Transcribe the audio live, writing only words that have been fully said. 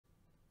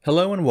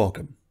Hello and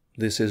welcome.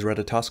 This is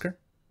Redditosker.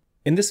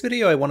 In this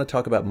video I want to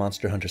talk about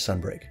Monster Hunter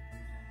Sunbreak.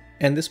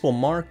 And this will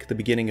mark the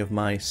beginning of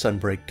my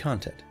Sunbreak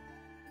content.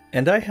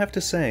 And I have to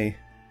say,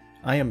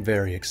 I am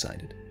very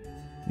excited.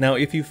 Now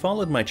if you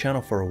followed my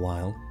channel for a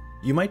while,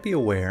 you might be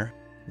aware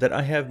that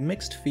I have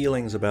mixed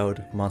feelings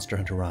about Monster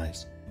Hunter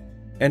Rise.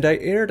 And I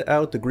aired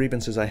out the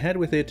grievances I had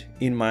with it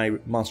in my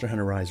Monster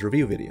Hunter Rise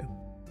review video.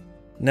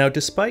 Now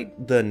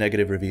despite the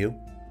negative review,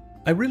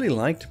 I really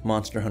liked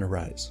Monster Hunter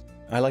Rise.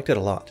 I liked it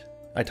a lot.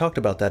 I talked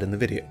about that in the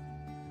video.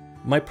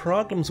 My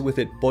problems with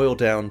it boil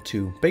down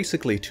to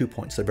basically 2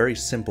 points. They're very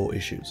simple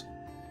issues.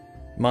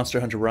 Monster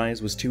Hunter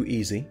Rise was too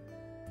easy,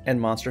 and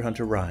Monster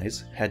Hunter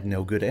Rise had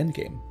no good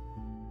endgame.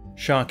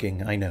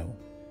 Shocking, I know.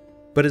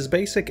 But as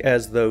basic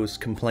as those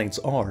complaints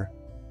are,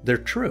 they're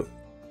true.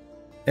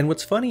 And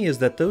what's funny is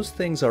that those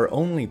things are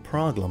only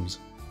problems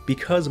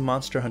because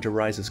Monster Hunter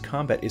Rise's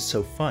combat is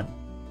so fun.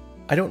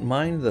 I don't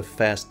mind the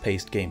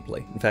fast-paced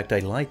gameplay. In fact, I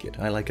like it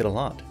a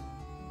lot.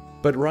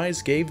 But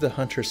Rise gave the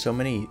hunter so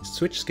many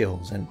switch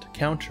skills and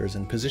counters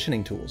and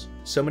positioning tools,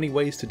 so many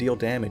ways to deal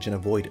damage and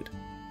avoid it.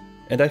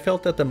 And I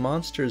felt that the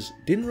monsters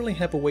didn't really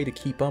have a way to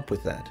keep up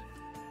with that.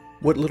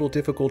 What little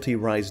difficulty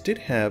Rise did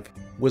have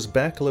was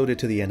backloaded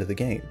to the end of the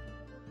game.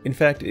 In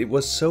fact, it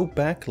was so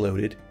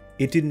backloaded,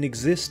 it didn't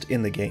exist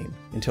in the game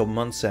until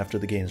months after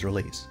the game's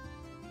release.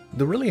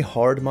 The really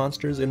hard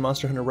monsters in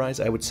Monster Hunter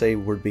Rise I would say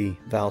would be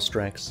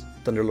Valstrax,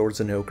 Thunderlord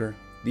Zinogre,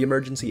 the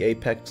emergency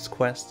Apex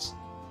quests,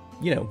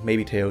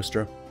 maybe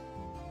Teostra.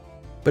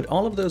 But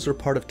all of those were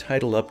part of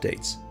title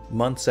updates,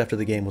 months after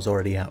the game was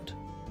already out.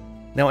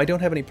 Now I don't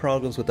have any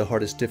problems with the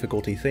hardest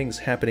difficulty things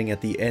happening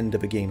at the end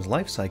of a game's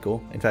life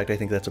cycle, in fact I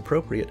think that's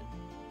appropriate.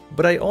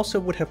 But I also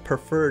would have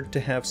preferred to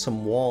have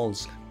some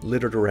walls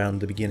littered around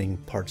the beginning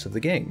parts of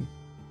the game.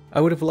 I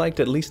would have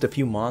liked at least a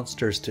few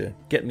monsters to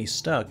get me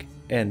stuck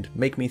and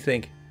make me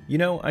think,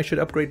 I should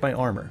upgrade my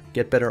armor,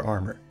 get better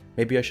armor,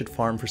 maybe I should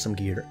farm for some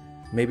gear,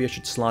 maybe I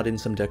should slot in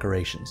some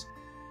decorations.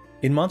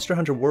 In Monster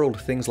Hunter World,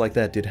 things like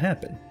that did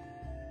happen.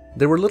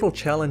 There were little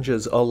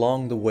challenges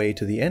along the way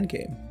to the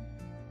endgame.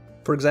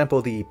 For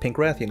example, the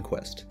Pinkrathian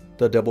quest,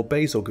 the Double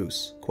Basil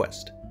Goose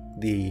quest,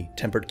 the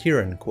Tempered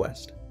Kirin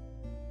quest.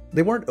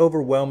 They weren't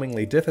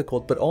overwhelmingly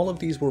difficult, but all of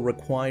these were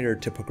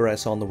required to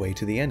progress on the way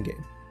to the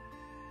endgame.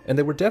 And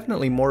they were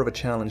definitely more of a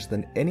challenge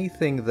than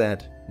anything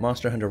that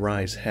Monster Hunter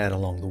Rise had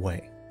along the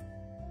way.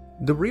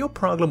 The real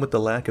problem with the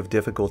lack of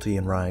difficulty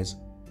in Rise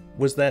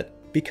was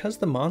that because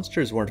the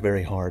monsters weren't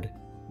very hard,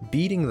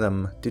 beating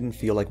them didn't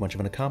feel like much of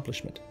an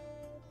accomplishment.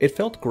 It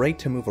felt great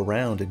to move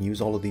around and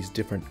use all of these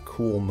different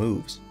cool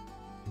moves.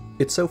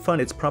 It's so fun,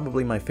 it's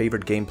probably my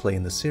favorite gameplay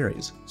in the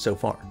series, so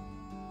far.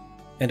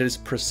 And it is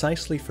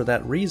precisely for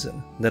that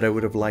reason that I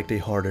would have liked a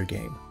harder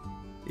game.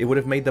 It would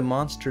have made the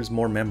monsters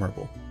more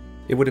memorable.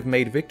 It would have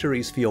made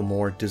victories feel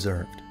more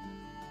deserved.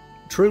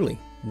 Truly,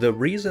 the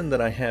reason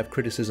that I have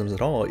criticisms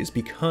at all is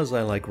because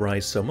I like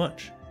Rise so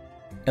much.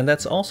 And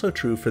that's also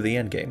true for the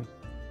endgame.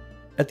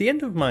 At the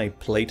end of my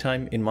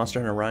playtime in Monster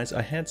Hunter Rise,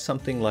 I had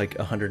something like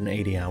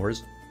 180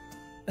 hours,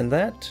 and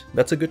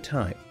that's a good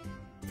time.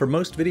 For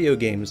most video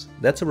games,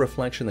 that's a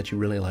reflection that you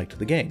really liked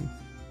the game.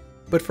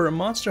 But for a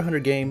Monster Hunter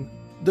game,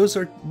 those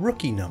are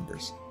rookie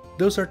numbers.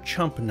 Those are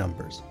chump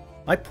numbers.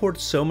 I poured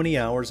so many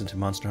hours into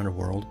Monster Hunter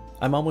World,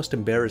 I'm almost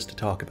embarrassed to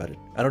talk about it.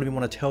 I don't even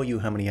want to tell you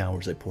how many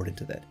hours I poured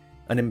into that.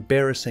 An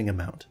embarrassing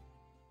amount.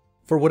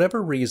 For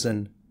whatever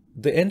reason,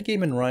 the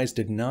endgame in Rise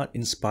did not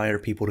inspire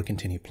people to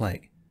continue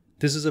playing.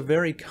 This is a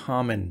very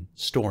common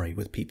story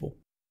with people.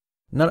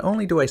 Not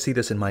only do I see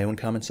this in my own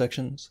comment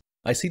sections,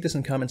 I see this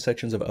in comment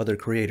sections of other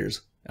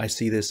creators. I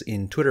see this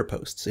in Twitter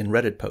posts, in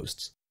Reddit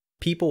posts.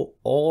 People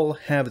all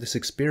have this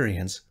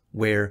experience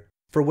where,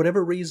 for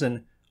whatever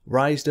reason,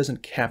 Rise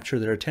doesn't capture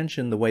their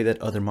attention the way that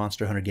other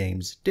Monster Hunter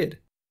games did.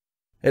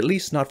 At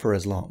least not for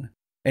as long.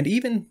 And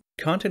even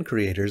content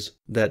creators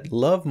that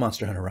love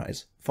Monster Hunter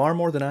Rise, far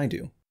more than I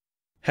do,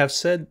 have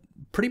said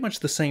pretty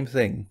much the same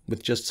thing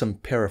with just some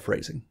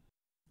paraphrasing.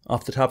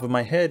 Off the top of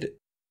my head,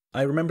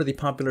 I remember the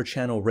popular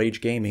channel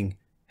Rage Gaming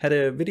had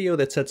a video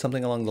that said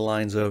something along the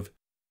lines of,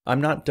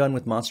 "I'm not done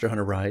with Monster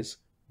Hunter Rise,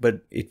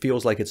 but it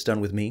feels like it's done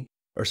with me,"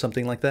 or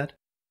something like that.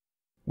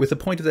 With the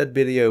point of that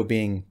video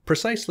being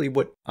precisely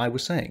what I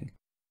was saying,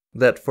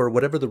 that for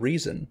whatever the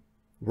reason,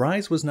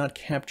 Rise was not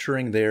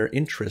capturing their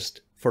interest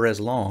for as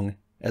long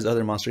as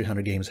other Monster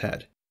Hunter games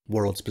had,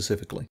 World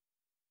specifically.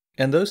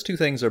 And those two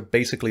things are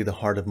basically the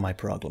heart of my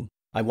problem.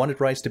 I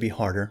wanted Rise to be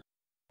harder,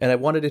 and I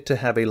wanted it to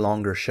have a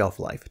longer shelf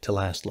life, to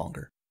last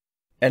longer.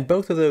 And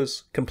both of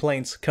those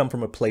complaints come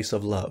from a place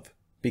of love,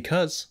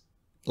 because,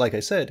 like I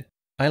said,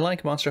 I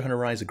like Monster Hunter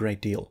Rise a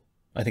great deal.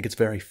 I think it's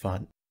very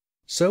fun.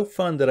 So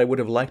fun that I would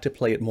have liked to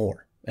play it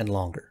more and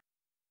longer.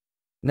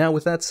 Now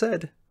with that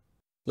said,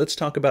 let's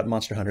talk about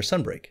Monster Hunter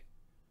Sunbreak.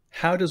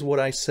 How does what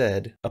I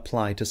said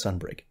apply to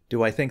Sunbreak?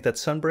 Do I think that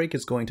Sunbreak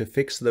is going to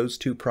fix those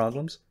two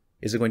problems?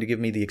 Is it going to give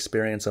me the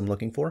experience I'm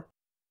looking for?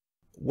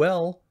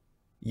 Well,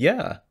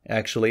 yeah,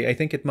 actually, I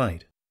think it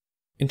might.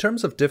 In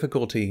terms of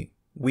difficulty,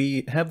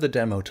 we have the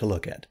demo to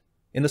look at.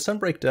 In the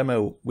Sunbreak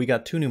demo, we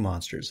got 2 new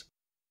monsters.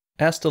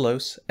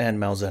 Astalos and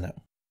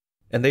Malzeno,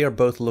 and they are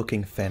both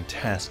looking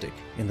fantastic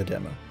in the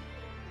demo.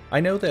 I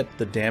know that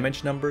the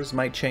damage numbers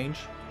might change.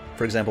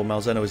 For example,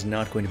 Malzeno is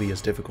not going to be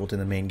as difficult in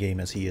the main game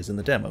as he is in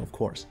the demo, of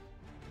course.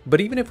 But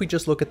even if we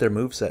just look at their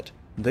moveset,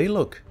 they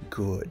look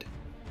good.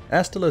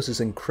 Astalos is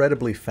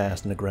incredibly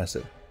fast and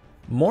aggressive,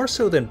 more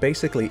so than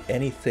basically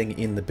anything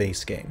in the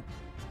base game.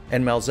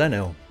 And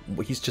Malzeno,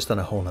 he's just on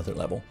a whole nother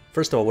level.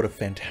 First of all, what a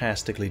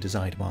fantastically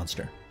designed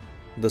monster.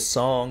 The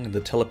song, the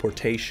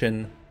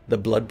teleportation, the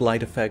blood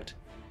blight effect,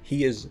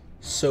 he is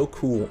so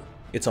cool,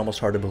 it's almost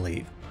hard to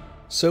believe.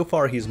 So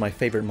far, he's my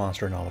favorite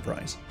monster in all of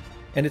Rise.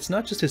 And it's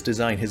not just his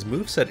design, his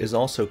moveset is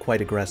also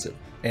quite aggressive,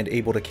 and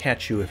able to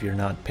catch you if you're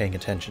not paying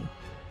attention.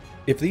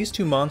 If these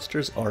two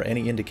monsters are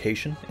any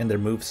indication, and their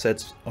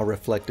movesets are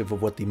reflective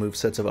of what the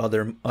movesets of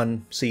other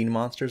unseen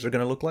monsters are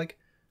going to look like,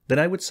 then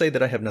I would say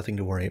that I have nothing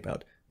to worry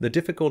about. The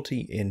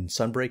difficulty in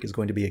Sunbreak is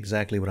going to be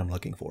exactly what I'm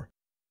looking for.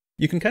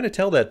 You can kind of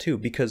tell that too,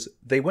 because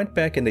they went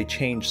back and they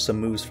changed some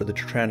moves for the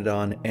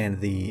Tritranodon and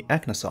the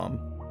Acnosom,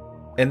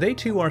 and they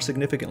too are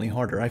significantly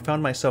harder. I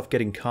found myself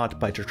getting caught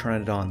by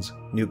Tritranodon's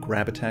new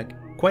grab attack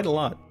quite a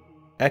lot.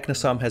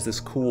 Acnosom has this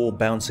cool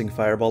bouncing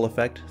fireball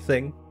effect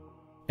thing,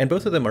 and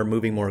both of them are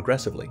moving more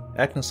aggressively.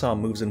 Acnosom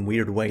moves in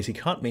weird ways. He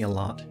caught me a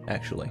lot,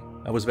 actually.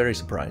 I was very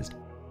surprised.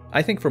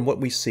 I think from what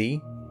we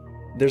see,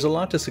 there's a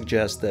lot to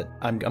suggest that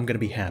I'm going to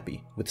be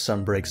happy with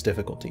Sunbreak's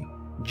difficulty.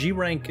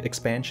 G-rank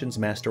expansions,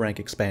 Master Rank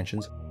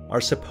expansions,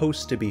 are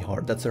supposed to be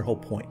hard. That's their whole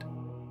point.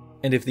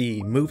 And if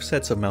the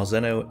movesets of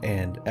Malzeno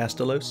and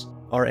Astalos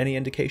are any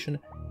indication,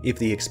 if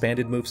the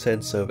expanded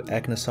movesets of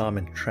Acnosom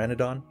and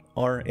Tritranodon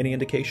are any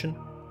indication,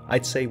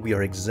 I'd say we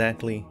are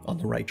exactly on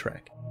the right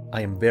track.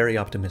 I am very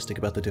optimistic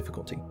about the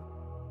difficulty.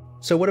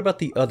 So what about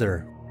the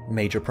other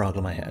major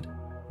problem I had?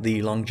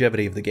 The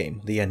longevity of the game,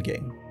 the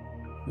endgame.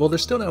 Well,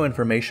 there's still no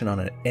information on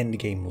an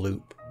endgame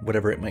loop,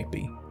 whatever it might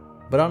be.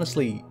 But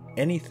honestly,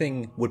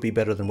 anything would be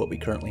better than what we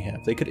currently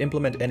have. They could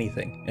implement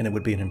anything, and it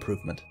would be an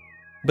improvement.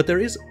 But there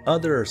is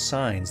other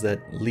signs that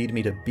lead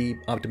me to be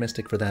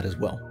optimistic for that as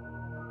well.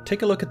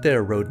 Take a look at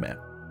their roadmap.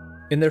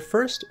 In their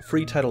first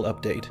free title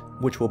update,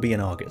 which will be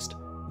in August,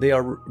 they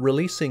are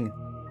releasing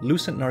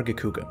Lucent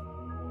Nargacuga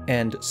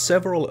and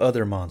several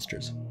other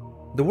monsters.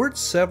 The word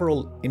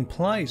several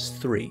implies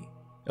 3.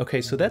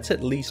 Okay, so that's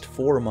at least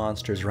 4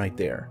 monsters right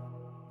there.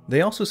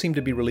 They also seem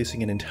to be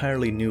releasing an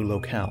entirely new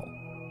locale,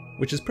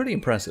 which is pretty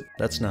impressive.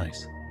 That's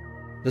nice.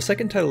 The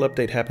second title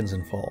update happens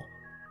in fall.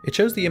 It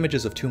shows the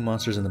images of 2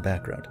 monsters in the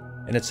background,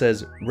 and it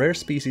says rare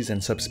species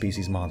and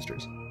subspecies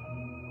monsters.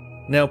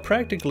 Now,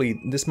 practically,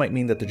 this might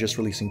mean that they're just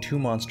releasing 2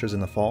 monsters in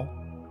the fall,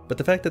 but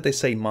the fact that they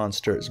say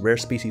monsters, rare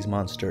species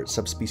monsters,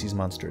 subspecies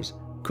monsters,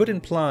 could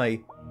imply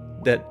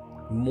that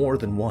more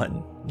than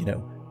one,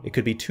 it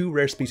could be 2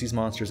 rare species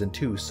monsters and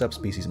 2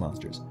 subspecies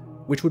monsters,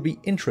 which would be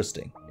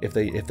interesting if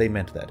they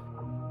meant that.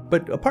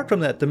 But apart from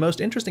that, the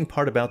most interesting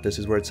part about this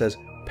is where it says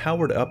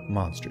powered up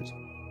monsters.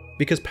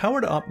 Because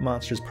powered up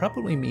monsters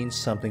probably means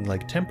something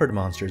like tempered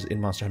monsters in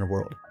Monster Hunter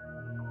World.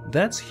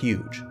 That's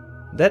huge.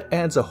 That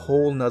adds a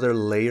whole nother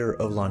layer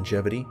of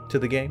longevity to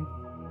the game.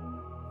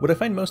 What I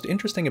find most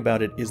interesting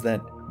about it is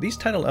that these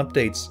title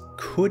updates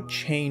could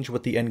change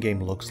what the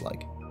endgame looks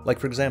like. Like,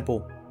 for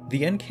example,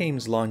 the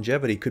endgame's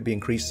longevity could be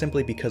increased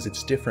simply because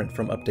it's different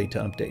from update to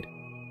update.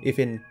 If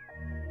in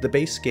the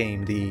base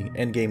game, the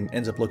endgame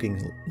ends up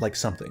looking like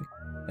something,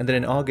 and then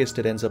in August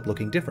it ends up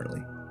looking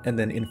differently, and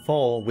then in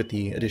fall, with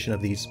the addition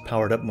of these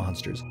powered-up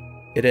monsters,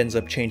 it ends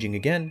up changing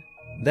again,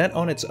 that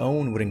on its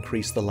own would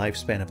increase the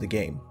lifespan of the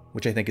game,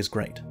 which I think is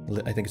great.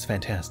 I think it's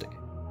fantastic.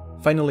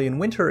 Finally, in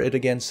winter, it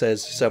again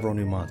says several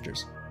new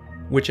monsters,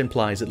 which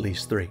implies at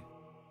least 3.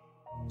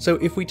 So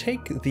if we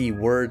take the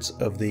words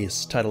of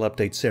this title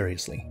update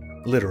seriously,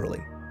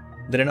 literally,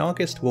 then in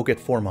August we'll get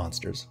 4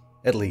 monsters,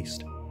 at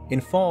least. In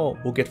fall,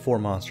 we'll get 4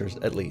 monsters,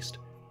 at least.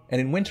 And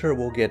in winter,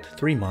 we'll get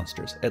 3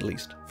 monsters, at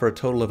least, for a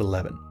total of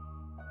 11.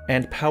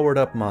 And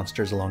powered-up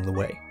monsters along the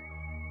way.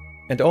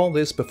 And all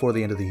this before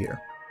the end of the year.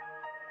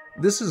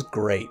 This is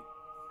great.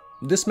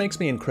 This makes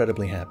me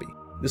incredibly happy.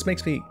 This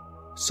makes me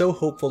so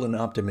hopeful and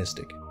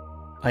optimistic.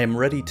 I am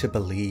ready to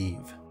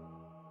believe.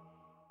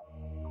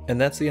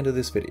 And that's the end of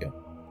this video.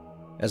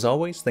 As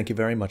always, thank you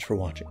very much for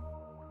watching.